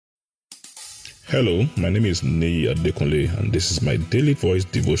Hello, my name is Neyi Adekunle, and this is my daily voice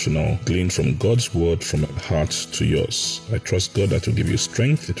devotional gleaned from God's word from my heart to yours. I trust God that will give you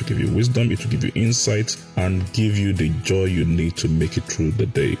strength, it will give you wisdom, it will give you insight, and give you the joy you need to make it through the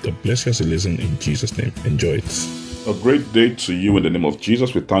day. God bless you as you listen in Jesus' name. Enjoy it. A great day to you in the name of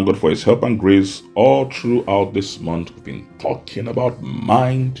Jesus. We thank God for His help and grace all throughout this month. We've been talking about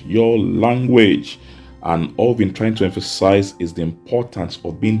mind your language. And all we've been trying to emphasize is the importance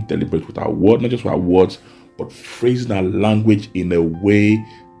of being deliberate with our words, not just with our words, but phrasing our language in a way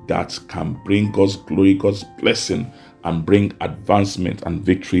that can bring God's glory, God's blessing, and bring advancement and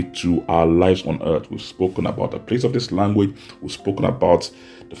victory to our lives on earth. We've spoken about the place of this language. We've spoken about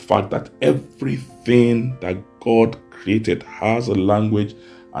the fact that everything that God created has a language.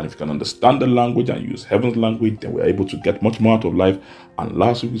 And if you can understand the language and use heaven's language, then we're able to get much more out of life. And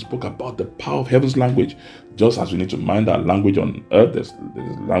last week we spoke about the power of heaven's language. Just as we need to mind our language on earth, there's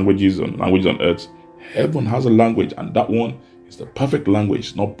languages on earth. Heaven has a language, and that one is the perfect language.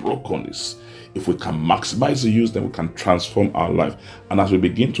 It's not broken. If we can maximize the use, then we can transform our life. And as we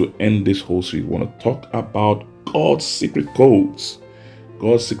begin to end this whole series, we want to talk about God's secret codes.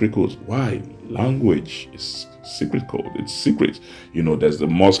 God's secret codes. Why? Language is secret code. It's secret. There's the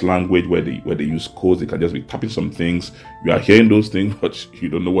Morse language where they use codes. They can just be tapping some things. You are hearing those things, but you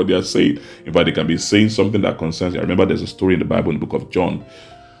don't know what they are saying. In fact, they can be saying something that concerns you. I remember there's a story in the Bible in the book of John.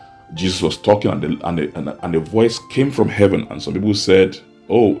 Jesus was talking, and a voice came from heaven, and some people said,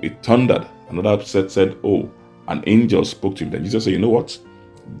 "Oh, it thundered." Another said, "Oh, an angel spoke to him." Then Jesus said, "You know what?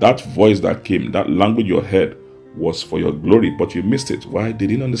 That voice that came, that language you heard, was for your glory, but you missed it." Why? They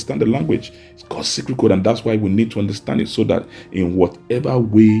didn't understand the language. It's God's secret code, and that's why we need to understand it, so that in whatever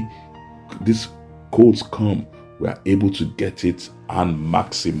way these codes come, we are able to get it and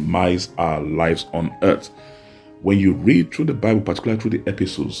maximize our lives on earth. When you read through the Bible, particularly through the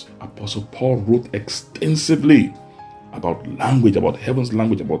epistles, Apostle Paul wrote extensively about language, about heaven's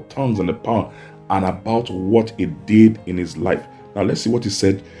language, about tongues and the power, and about what it did in his life. Now let's see what he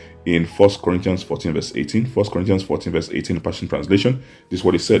said in 1 Corinthians 14 verse 18. 1 Corinthians 14 verse 18, the Passion Translation. This is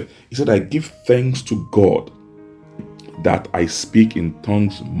what he said. He said, "I give thanks to God that I speak in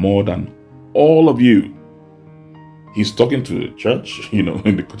tongues more than all of you." He's talking to the church, in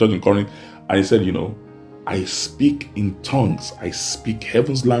the church in Corinth, and he said, "I speak in tongues. I speak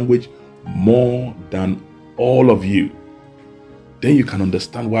heaven's language more than all of you." Then you can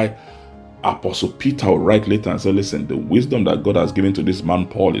understand why Apostle Peter will write later and say, "Listen, the wisdom that God has given to this man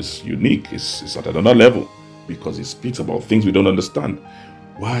Paul is unique. It's at another level, because he speaks about things we don't understand."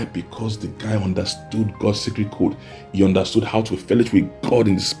 Why? Because the guy understood God's secret code. He understood how to fellowship with God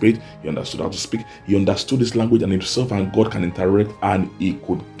in the spirit. He understood how to speak. He understood this language, and himself and God can interact, and he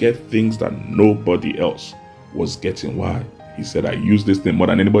could get things that nobody else was getting. Why? He said, "I use this thing more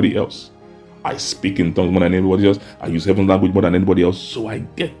than anybody else. I speak in tongues more than anybody else. I use heaven's language more than anybody else. So I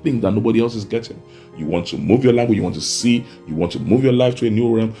get things that nobody else is getting." You want to move your language. You want to see. You want to move your life to a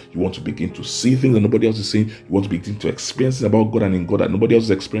new realm. You want to begin to see things that nobody else is seeing. You want to begin to experience things about God and in God that nobody else is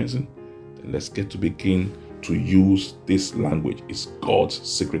experiencing. Then let's get to begin to use this language. It's God's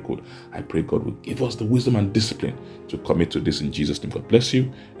secret code. I pray God will give us the wisdom and discipline to commit to this in Jesus' name. God bless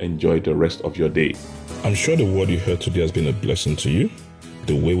you. Enjoy the rest of your day. I'm sure the word you heard today has been a blessing to you.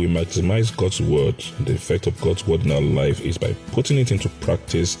 The way we maximize God's word, the effect of God's word in our life, is by putting it into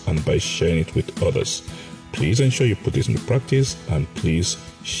practice and by sharing it with others. Please ensure you put this into practice, and please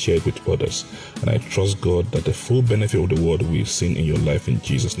share it with others. And I trust God that the full benefit of the word will be seen in your life in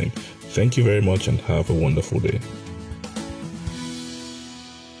Jesus' name. Thank you very much, and have a wonderful day.